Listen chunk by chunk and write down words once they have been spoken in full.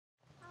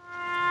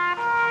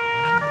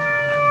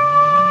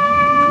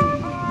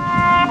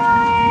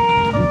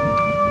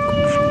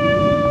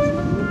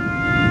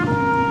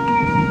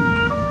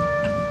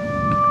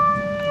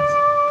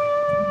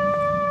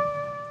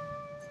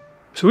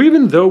So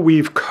even though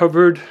we've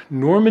covered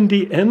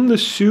Normandy and the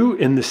Sioux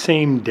in the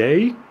same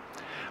day,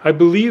 I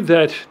believe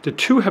that the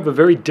two have a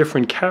very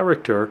different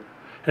character,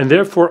 and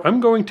therefore I'm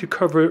going to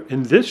cover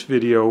in this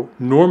video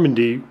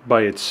Normandy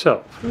by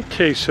itself.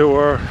 Okay, so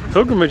our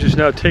pilgrimage is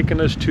now taking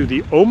us to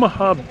the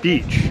Omaha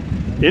Beach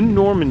in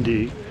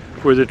Normandy,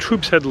 where the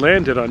troops had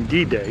landed on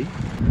D-Day.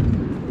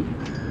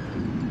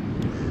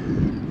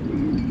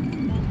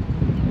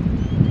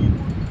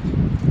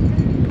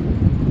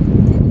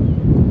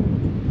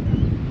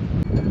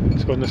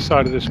 So on the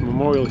side of this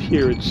memorial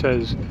here it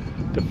says,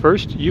 "The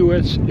 1st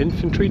U.S.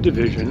 Infantry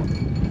Division,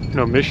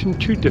 no mission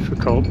too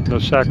difficult, no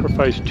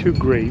sacrifice too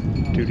great,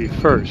 duty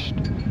first.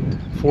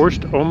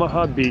 Forced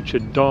Omaha Beach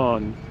at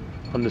dawn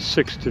on the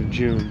 6th of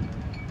June."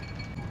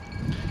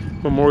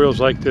 Memorials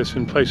like this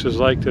and places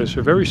like this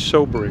are very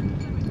sobering.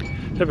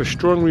 They have a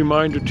strong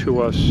reminder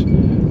to us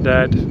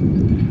that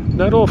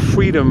not all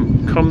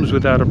freedom comes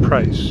without a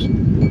price.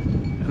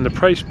 And the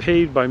price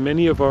paid by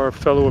many of our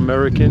fellow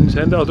Americans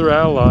and other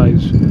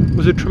allies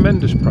was a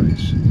tremendous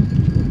price.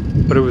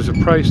 But it was a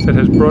price that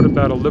has brought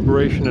about a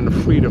liberation and a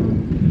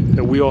freedom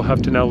that we all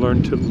have to now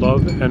learn to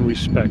love and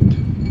respect.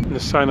 And the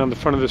sign on the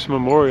front of this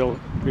memorial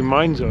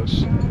reminds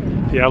us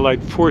the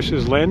Allied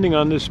forces landing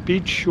on this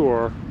beach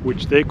shore,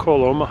 which they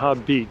call Omaha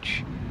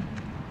Beach,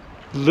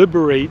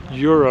 liberate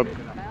Europe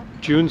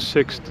June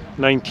 6,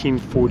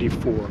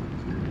 1944.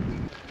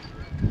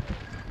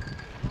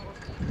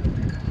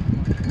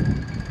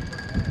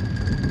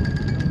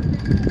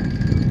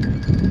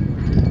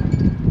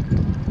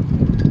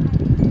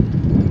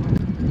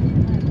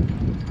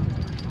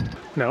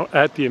 Now,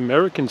 at the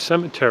American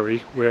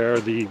cemetery, where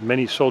the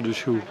many soldiers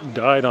who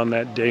died on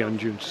that day on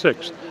June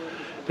 6th,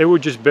 they were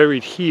just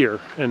buried here,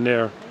 and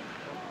there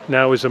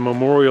now is a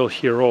memorial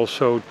here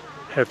also.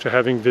 After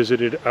having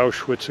visited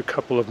Auschwitz a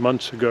couple of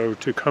months ago,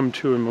 to come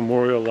to a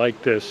memorial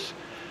like this,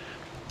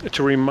 it's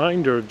a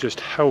reminder of just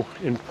how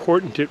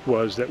important it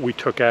was that we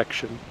took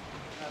action.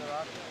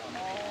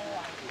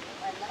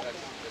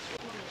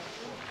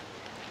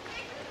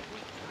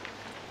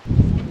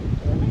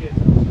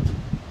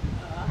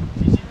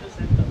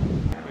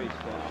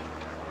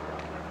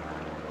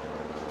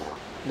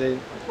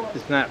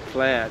 It's not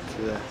flat,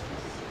 the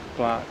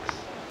blocks.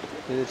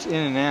 It's in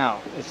and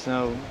out. It's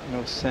no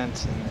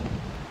sense in it.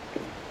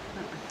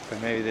 But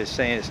maybe they're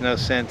saying it's no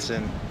sense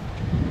in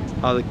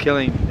all the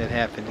killing that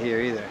happened here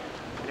either.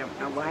 I don't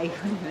know why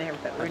you're in there,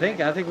 but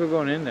I think we're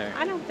going in there.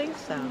 I don't think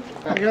so.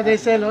 You know, they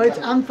say, oh, it's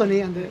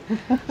Anthony, and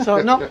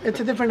so no, it's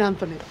a different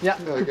Anthony. Yeah,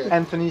 okay.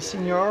 Anthony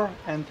Senior,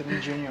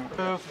 Anthony Junior.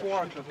 4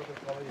 o'clock.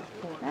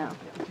 Oh.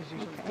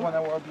 1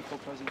 hour before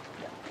closing.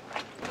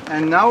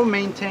 And now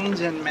maintains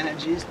and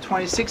manages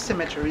 26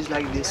 cemeteries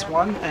like this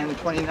one and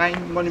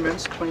 29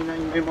 monuments,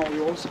 29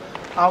 memorials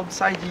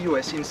outside the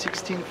US in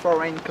 16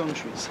 foreign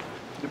countries.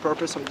 The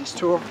purpose of this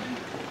tour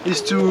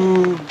is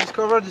to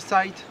discover the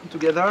site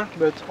together,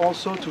 but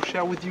also to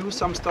share with you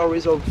some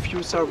stories of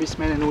few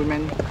servicemen and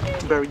women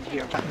buried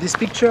here. This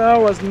picture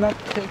was not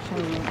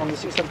taken on the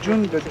 6th of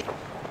June, but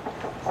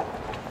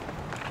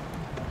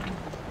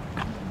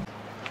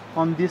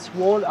on this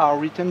wall are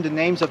written the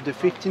names of the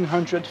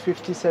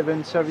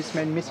 1,557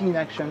 servicemen missing in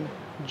action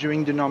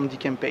during the Normandy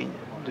campaign.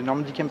 The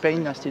Normandy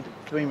campaign lasted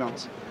 3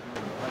 months.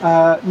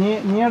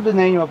 Near the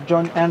name of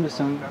John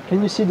Anderson,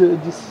 can you see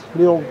this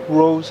little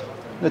rose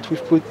that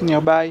we've put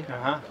nearby?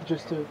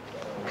 Just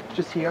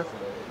here.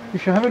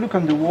 If you have a look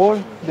on the wall,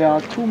 there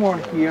are 2 more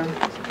here,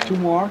 2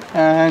 more.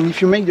 And if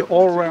you make the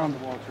all round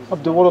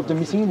of the wall of the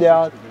missing, there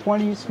are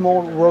 20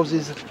 small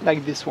roses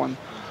like this one.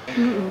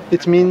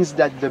 It means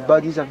that the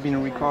bodies have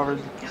been recovered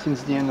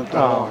since the end of the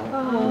war.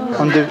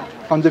 On the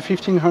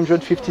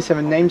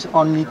 1,557 names,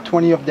 only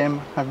 20 of them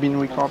have been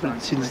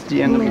recovered since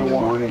the end of the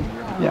war.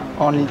 Yeah,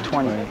 only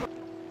 20.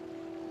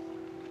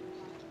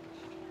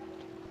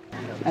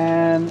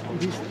 And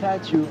this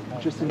statue,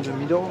 just in the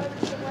middle,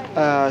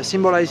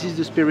 symbolizes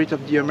the spirit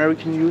of the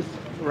American youth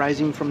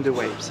rising from the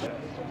waves.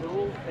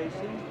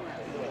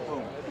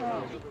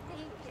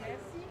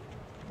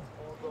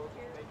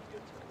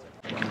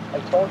 I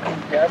told you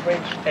the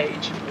average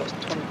age was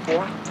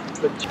 24,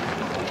 but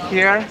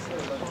here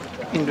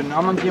in the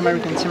Normandy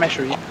American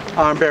Cemetery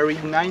are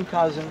buried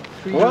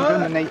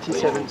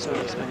 9,387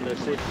 servicemen.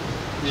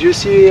 Do you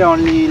see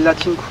only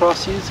Latin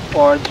crosses,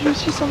 or do you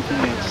see something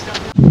else?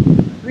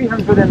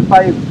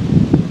 305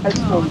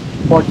 headstones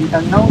for the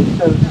unknown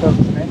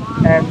servicemen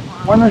and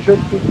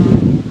 150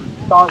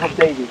 stars of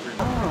David.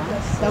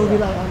 That would be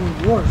like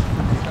wars.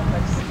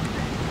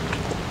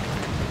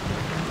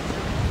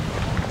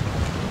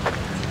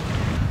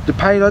 The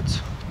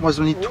pilot was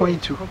only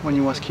 22 when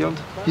he was killed.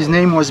 His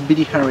name was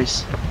Billy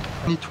Harris.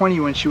 Only 20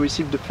 when she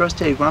received the first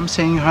telegram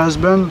saying her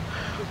husband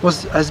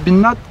has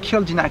been not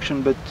killed in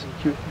action, but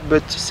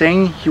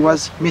saying he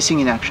was missing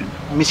in action.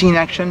 Missing in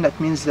action, that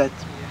means that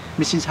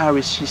Mrs.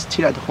 Harris, she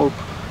still had hope.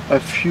 A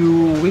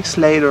few weeks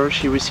later,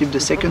 she received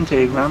the second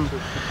telegram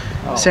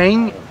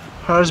saying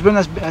her husband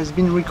has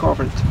been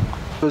recovered.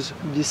 Because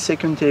this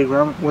second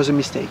telegram was a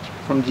mistake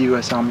from the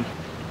US Army.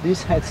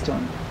 This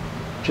headstone,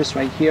 just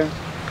right here,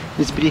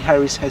 It's Billy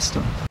Harris'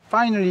 headstone.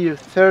 Finally, a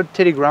third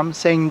telegram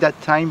saying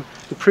that time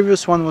the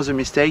previous one was a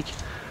mistake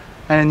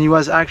and he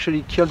was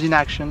actually killed in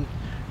action.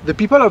 The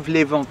people of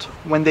Levant,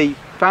 when they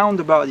found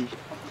the body,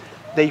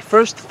 they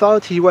first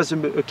thought he was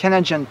a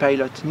Canadian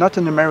pilot, not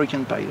an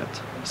American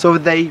pilot. So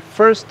they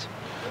first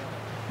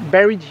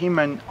buried him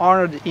and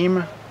honored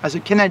him as a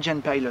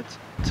Canadian pilot.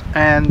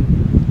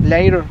 And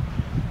later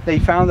they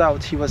found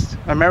out he was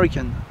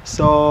American.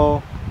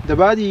 So the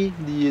body,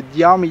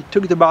 the army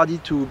took the body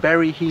to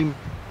bury him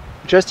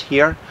just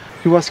here.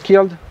 He was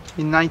killed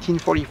in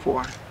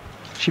 1944.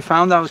 She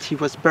found out he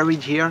was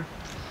buried here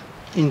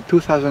in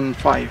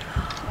 2005.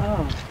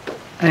 Oh.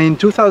 And in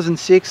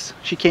 2006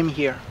 she came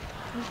here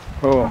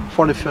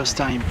for the first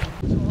time.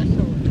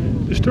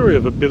 The story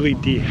of a Billy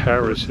D.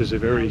 Harris is a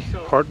very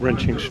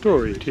heart-wrenching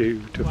story to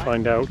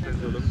find out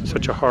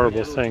such a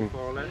horrible thing.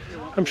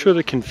 I'm sure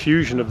the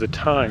confusion of the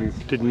time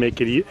didn't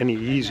make it any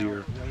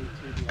easier.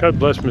 God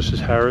bless Mrs.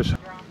 Harris.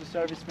 The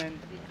servicemen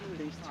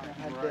placed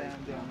had their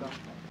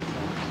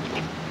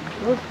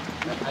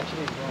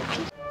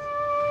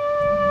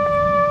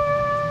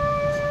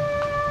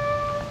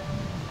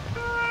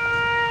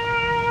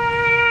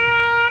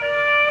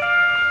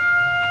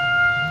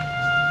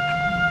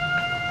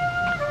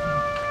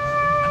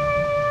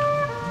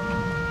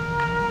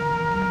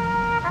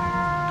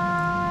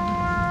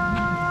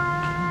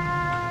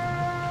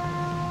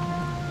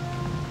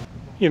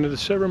You know, the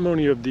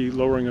ceremony of the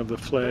lowering of the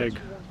flag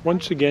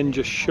once again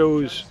just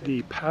shows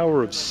the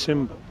power of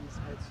symbol.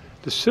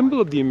 The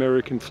symbol of the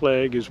American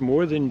flag is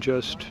more than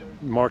just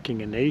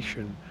marking a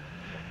nation.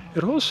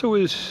 It also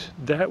is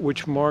that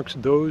which marks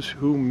those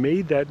who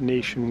made that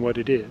nation what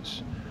it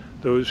is,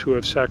 those who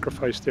have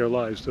sacrificed their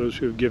lives, those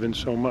who have given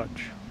so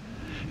much.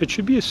 It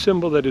should be a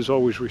symbol that is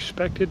always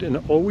respected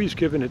and always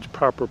given its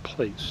proper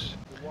place.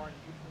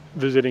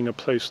 Visiting a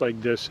place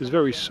like this is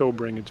very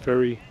sobering. It's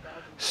very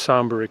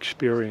somber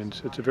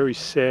experience. It's a very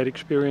sad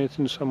experience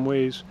in some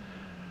ways,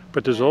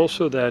 but there's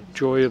also that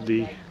joy of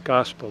the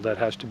gospel that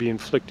has to be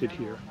inflicted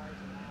here.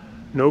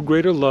 No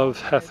greater love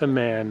hath a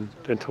man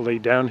than to lay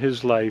down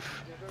his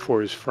life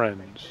for his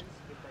friends.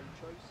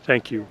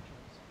 Thank you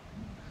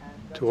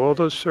to all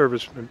those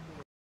servicemen